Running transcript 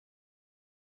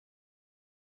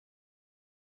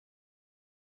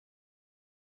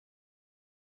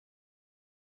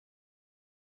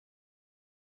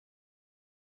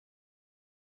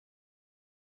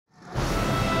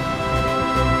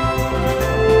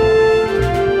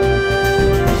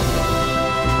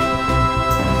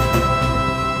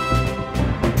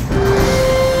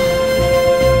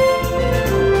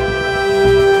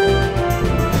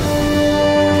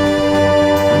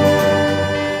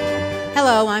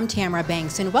I'm Tamara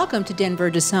Banks, and welcome to Denver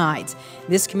Decides.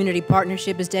 This community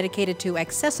partnership is dedicated to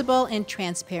accessible and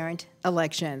transparent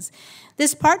elections.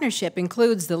 This partnership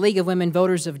includes the League of Women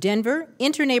Voters of Denver,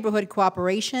 Inter-Neighborhood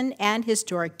Cooperation, and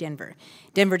Historic Denver.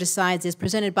 Denver Decides is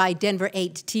presented by Denver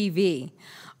 8 TV.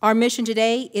 Our mission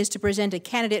today is to present a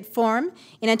candidate forum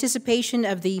in anticipation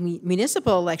of the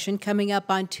municipal election coming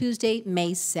up on Tuesday,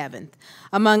 May 7th.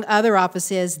 Among other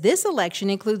offices, this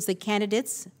election includes the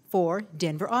candidates for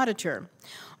Denver Auditor.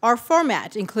 Our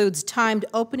format includes timed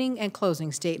opening and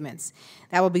closing statements.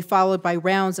 That will be followed by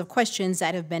rounds of questions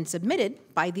that have been submitted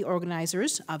by the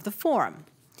organizers of the forum.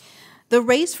 The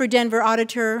race for Denver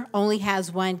Auditor only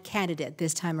has one candidate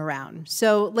this time around.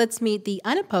 So let's meet the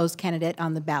unopposed candidate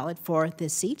on the ballot for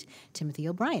this seat, Timothy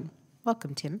O'Brien.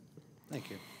 Welcome, Tim. Thank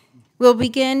you. We'll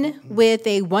begin with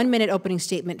a 1-minute opening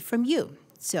statement from you.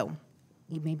 So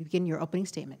you may begin your opening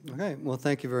statement. Okay. Well,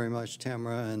 thank you very much,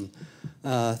 Tamara, and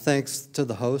thanks to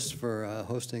the host for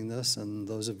hosting this, and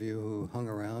those of you who hung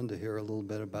around to hear a little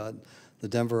bit about the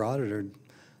Denver Auditor.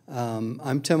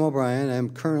 I'm Tim O'Brien.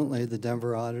 I'm currently the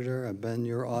Denver Auditor. I've been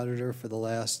your auditor for the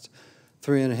last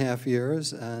 3.5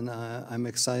 years, and I'm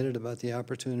excited about the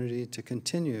opportunity to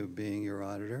continue being your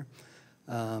auditor.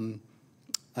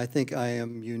 I think I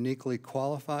am uniquely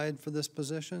qualified for this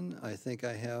position. I think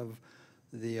I have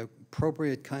the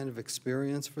appropriate kind of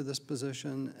experience for this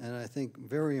position, and I think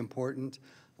very important,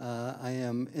 I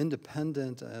am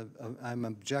independent, I'm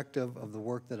objective of the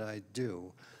work that I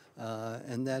do.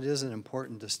 And that is an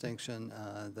important distinction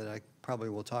that I probably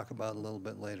will talk about a little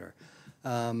bit later.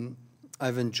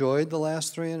 I've enjoyed the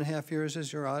last 3.5 years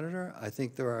as your auditor. I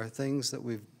think there are things that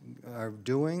we are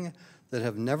doing that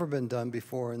have never been done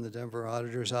before in the Denver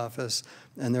Auditor's Office,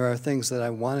 and there are things that I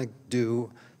want to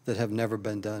do that have never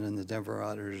been done in the Denver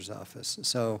Auditor's Office.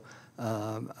 So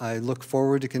I look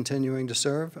forward to continuing to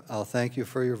serve. I'll thank you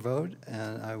for your vote,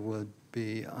 and I would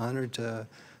be honored to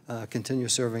continue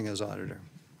serving as auditor.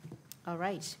 All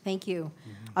right, thank you.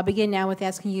 I'll begin now with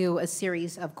asking you a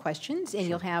series of questions, and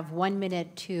you'll have 1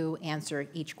 minute to answer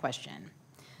each question.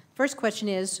 First question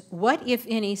is, what, if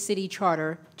any, city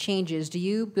charter changes do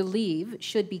you believe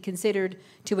should be considered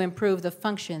to improve the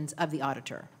functions of the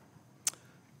auditor?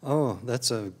 Oh,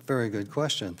 that's a very good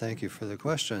question. Thank you for the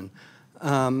question.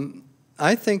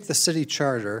 I think the city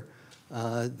charter,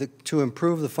 to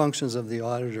improve the functions of the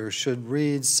auditor, should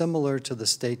read similar to the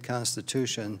state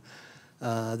constitution.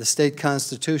 The state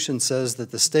constitution says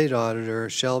that the state auditor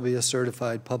shall be a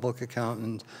certified public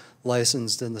accountant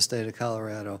licensed in the state of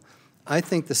Colorado. I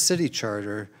think the city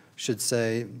charter should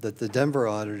say that the Denver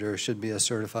auditor should be a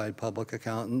certified public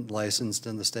accountant licensed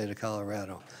in the state of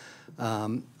Colorado.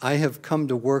 I have come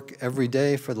to work every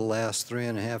day for the last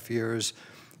 3.5 years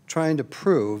trying to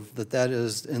prove that that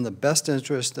is in the best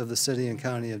interest of the city and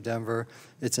county of Denver.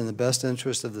 It's in the best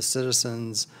interest of the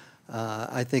citizens.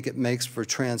 I think it makes for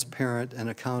transparent and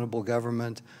accountable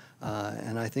government,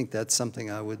 and I think that's something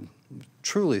I would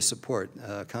truly support,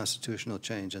 constitutional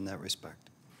change in that respect.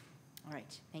 All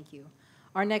right, thank you.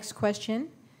 Our next question,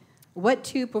 what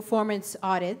 2 performance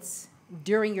audits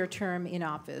during your term in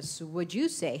office would you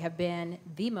say have been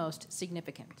the most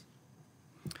significant?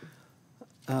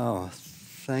 Oh,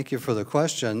 thank you for the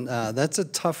question. That's a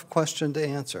tough question to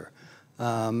answer.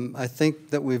 I think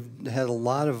that we've had a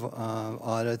lot of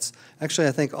audits. Actually,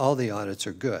 I think all the audits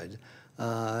are good.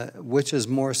 Which is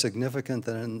more significant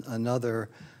than another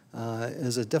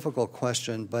is a difficult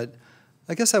question, but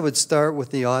I guess I would start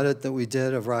with the audit that we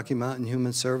did of Rocky Mountain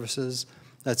Human Services.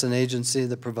 That's an agency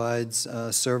that provides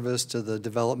service to the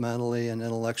developmentally and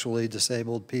intellectually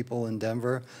disabled people in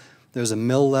Denver. There's a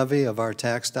mill levy of our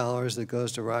tax dollars that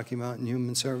goes to Rocky Mountain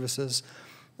Human Services.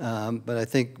 But I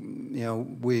think,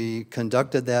 we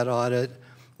conducted that audit.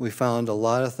 We found a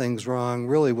lot of things wrong,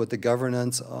 really with the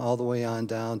governance all the way on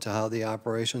down to how the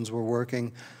operations were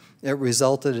working. It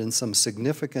resulted in some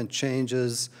significant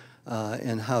changes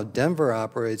in how Denver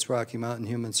operates Rocky Mountain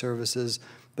Human Services,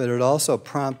 but it also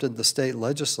prompted the state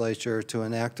legislature to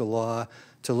enact a law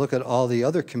to look at all the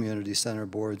other community center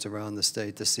boards around the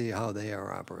state to see how they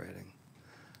are operating.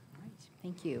 All right,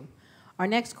 thank you. Our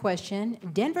next question,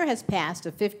 Denver has passed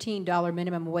a $15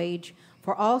 minimum wage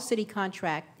for all city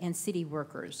contract and city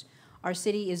workers. Our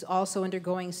city is also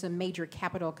undergoing some major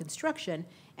capital construction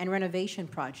and renovation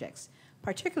projects,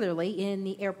 particularly in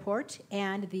the airport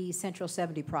and the Central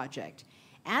 70 project.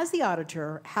 As the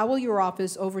auditor, how will your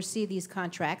office oversee these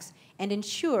contracts and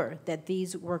ensure that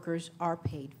these workers are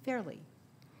paid fairly?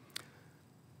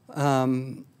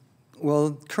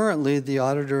 Well, currently the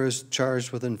auditor is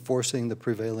charged with enforcing the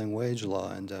prevailing wage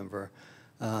law in Denver.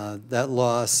 That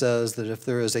law says that if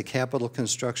there is a capital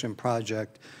construction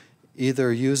project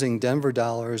either using Denver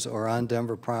dollars or on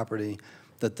Denver property,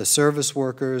 that the service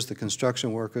workers, the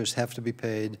construction workers have to be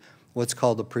paid what's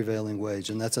called the prevailing wage,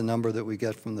 and that's a number that we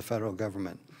get from the federal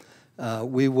government.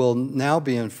 We will now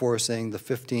be enforcing the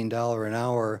 $15 an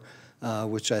hour,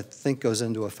 which I think goes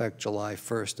into effect July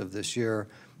 1st of this year,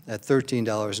 at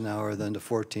 $13 an hour, then to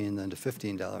 $14, then to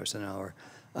 $15 an hour.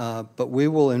 But we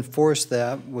will enforce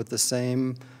that with the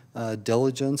same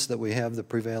diligence that we have the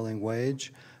prevailing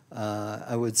wage.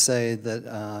 I would say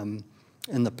that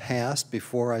in the past,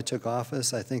 before I took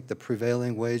office, I think the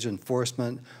prevailing wage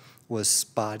enforcement was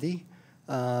spotty.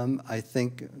 I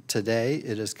think today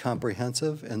it is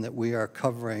comprehensive and that we are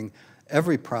covering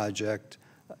every project,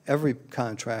 every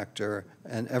contractor,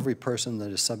 and every person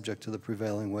that is subject to the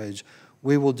prevailing wage.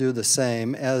 We will do the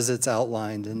same as it's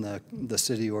outlined in the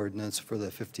city ordinance for the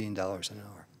 $15 an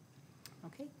hour.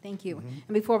 Okay, thank you.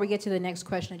 And before we get to the next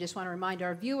question, I just want to remind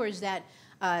our viewers that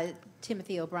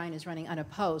Timothy O'Brien is running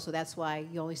unopposed, so that's why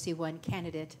you only see one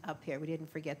candidate up here. We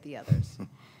didn't forget the others.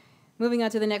 Moving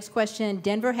on to the next question,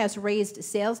 Denver has raised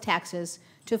sales taxes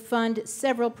to fund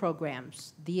several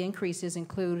programs. The increases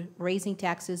include raising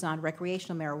taxes on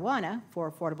recreational marijuana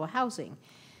for affordable housing.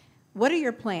 What are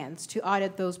your plans to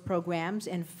audit those programs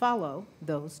and follow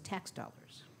those tax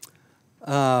dollars?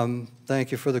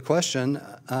 Thank you for the question.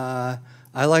 I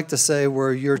like to say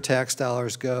where your tax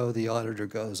dollars go, the auditor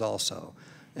goes also.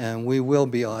 And we will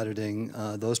be auditing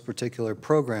those particular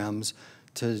programs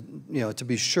to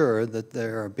be sure that they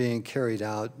are being carried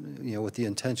out, with the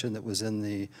intention that was in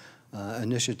the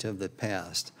initiative that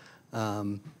passed.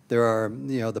 There are,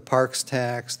 the parks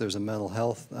tax, there's a mental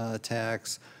health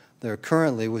tax. There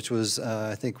currently, which was,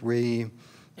 I think,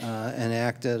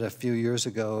 enacted a few years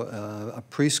ago, a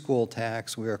preschool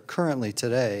tax. We are currently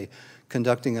today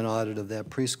conducting an audit of that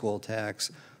preschool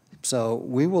tax. So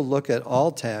we will look at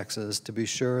all taxes to be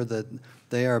sure that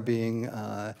they are being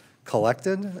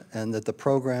collected and that the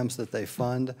programs that they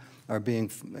fund are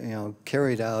being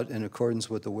carried out in accordance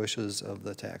with the wishes of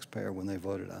the taxpayer when they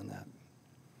voted on that.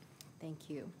 Thank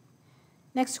you.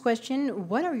 Next question,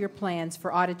 what are your plans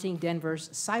for auditing Denver's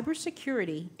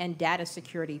cybersecurity and data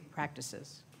security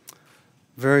practices?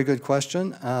 Very good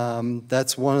question.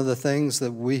 That's one of the things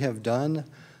that we have done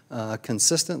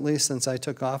consistently since I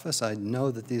took office. I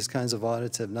know that these kinds of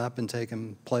audits have not been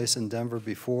taking place in Denver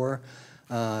before.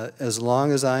 As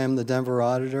long as I am the Denver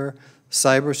Auditor,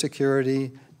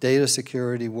 cybersecurity, data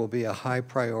security will be a high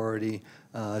priority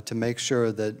to make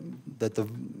sure that the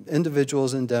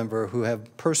individuals in Denver who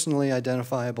have personally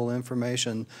identifiable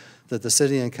information that the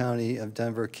city and county of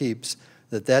Denver keeps,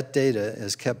 that data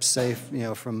is kept safe,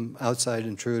 from outside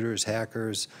intruders,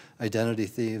 hackers, identity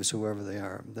thieves, whoever they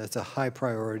are. That's a high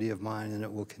priority of mine, and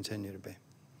it will continue to be.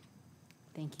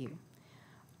 Thank you.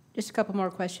 Just a couple more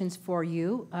questions for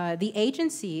you. The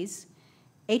agencies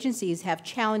have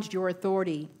challenged your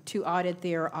authority to audit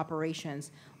their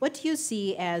operations. What do you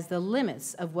see as the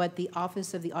limits of what the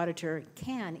Office of the Auditor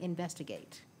can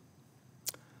investigate?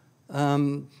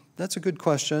 That's a good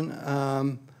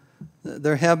question.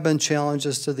 There have been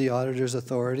challenges to the auditor's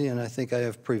authority, and I think I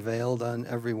have prevailed on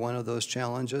every one of those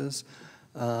challenges.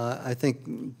 I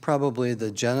think probably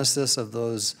the genesis of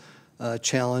those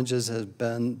challenges has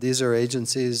been, these are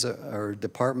agencies or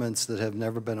departments that have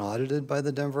never been audited by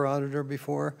the Denver Auditor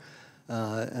before.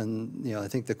 And I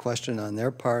think the question on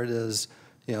their part is,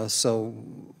 so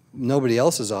nobody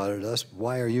else has audited us,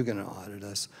 why are you going to audit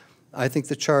us? I think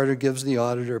the charter gives the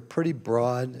auditor pretty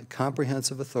broad,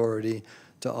 comprehensive authority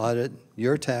to audit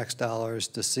your tax dollars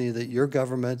to see that your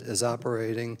government is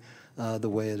operating the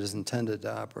way it is intended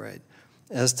to operate.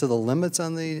 As to the limits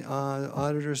on the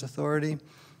auditor's authority,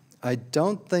 I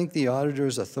don't think the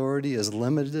auditor's authority is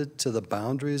limited to the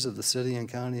boundaries of the city and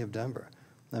county of Denver.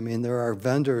 I mean, there are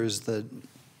vendors that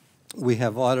we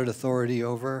have audit authority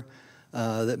over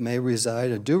that may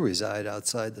reside or do reside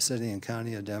outside the city and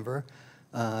county of Denver.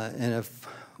 And if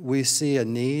we see a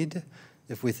need,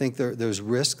 if we think there's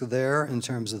risk there in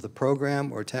terms of the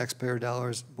program or taxpayer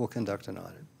dollars, we'll conduct an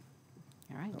audit.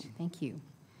 All right, thank you.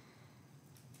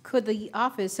 Could the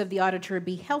Office of the Auditor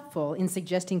be helpful in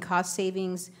suggesting cost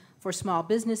savings for small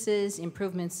businesses,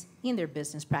 improvements in their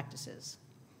business practices?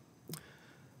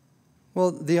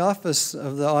 Well, the Office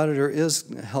of the Auditor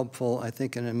is helpful, I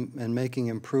think, in making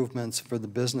improvements for the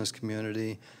business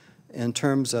community in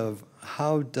terms of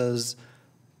how does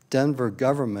Denver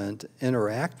government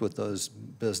interact with those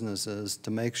businesses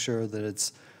to make sure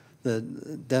that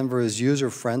that Denver is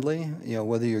user-friendly,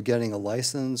 whether you're getting a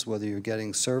license, whether you're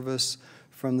getting service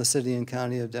from the city and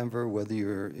county of Denver,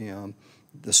 whether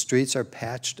the streets are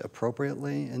patched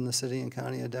appropriately in the city and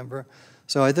county of Denver.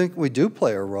 So I think we do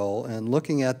play a role in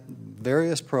looking at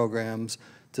various programs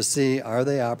to see, are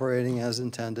they operating as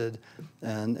intended,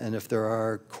 and if there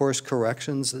are course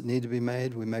corrections that need to be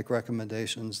made, we make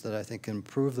recommendations that I think can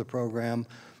improve the program,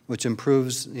 which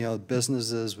improves,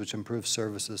 businesses, which improves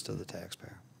services to the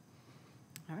taxpayer.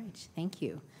 All right, thank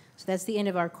you. So that's the end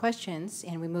of our questions,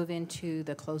 and we move into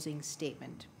the closing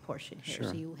statement portion here. Sure.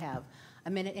 So you have a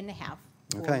minute and a half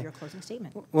for Okay. your closing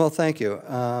statement. Well, thank you.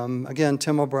 Again,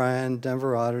 Tim O'Brien,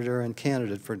 Denver Auditor and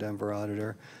candidate for Denver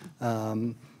Auditor.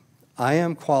 I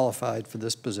am qualified for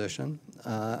this position.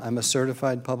 I'm a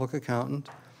certified public accountant.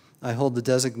 I hold the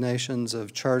designations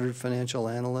of Chartered Financial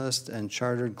Analyst and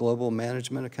Chartered Global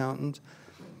Management Accountant.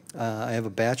 I have a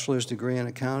bachelor's degree in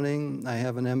accounting. I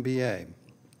have an MBA.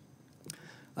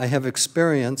 I have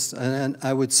experience, and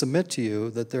I would submit to you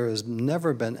that there has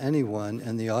never been anyone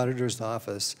in the auditor's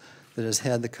office that has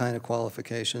had the kind of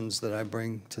qualifications that I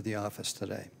bring to the office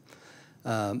today.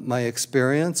 My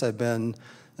experience, I've been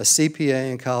a CPA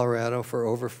in Colorado for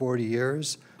over 40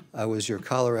 years. I was your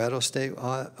Colorado State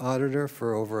Auditor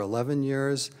for over 11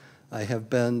 years. I have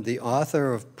been the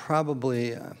author of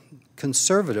probably,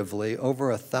 conservatively, over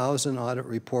 1,000 audit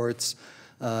reports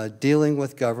dealing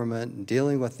with government,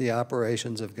 dealing with the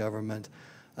operations of government.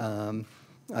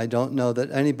 I don't know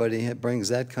that anybody brings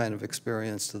that kind of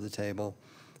experience to the table.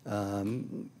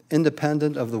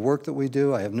 Independent of the work that we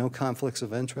do, I have no conflicts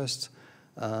of interest.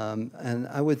 And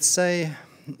I would say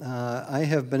I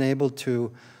have been able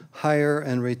to hire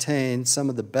and retain some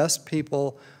of the best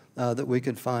people that we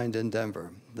could find in Denver.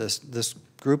 This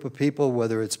group of people,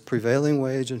 whether it's prevailing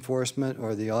wage enforcement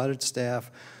or the audit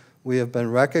staff, we have been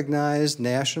recognized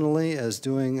nationally as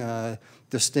doing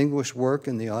distinguished work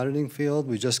in the auditing field.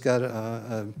 We just got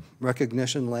a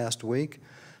recognition last week.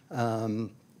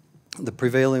 The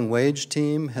prevailing wage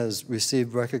team has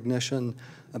received recognition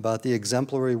about the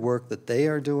exemplary work that they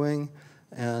are doing.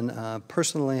 And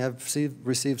personally, I've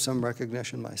received some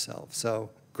recognition myself. So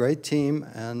great team,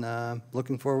 and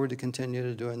looking forward to continue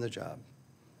to doing the job.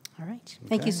 All right.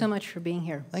 Thank you so much for being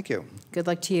here. Thank you. Good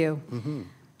luck to you. Mm-hmm.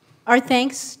 Our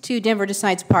thanks to Denver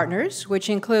Decides partners, which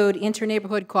include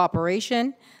Interneighborhood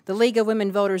Cooperation, the League of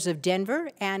Women Voters of Denver,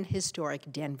 and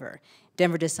Historic Denver.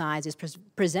 Denver Decides is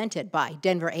presented by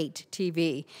Denver 8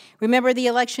 TV. Remember, the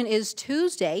election is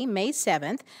Tuesday, May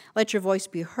 7th. Let your voice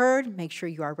be heard. Make sure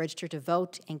you are registered to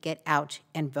vote and get out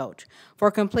and vote.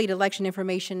 For complete election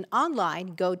information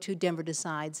online, go to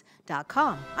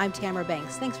denverdecides.com. I'm Tamara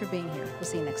Banks. Thanks for being here. We'll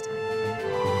see you next time.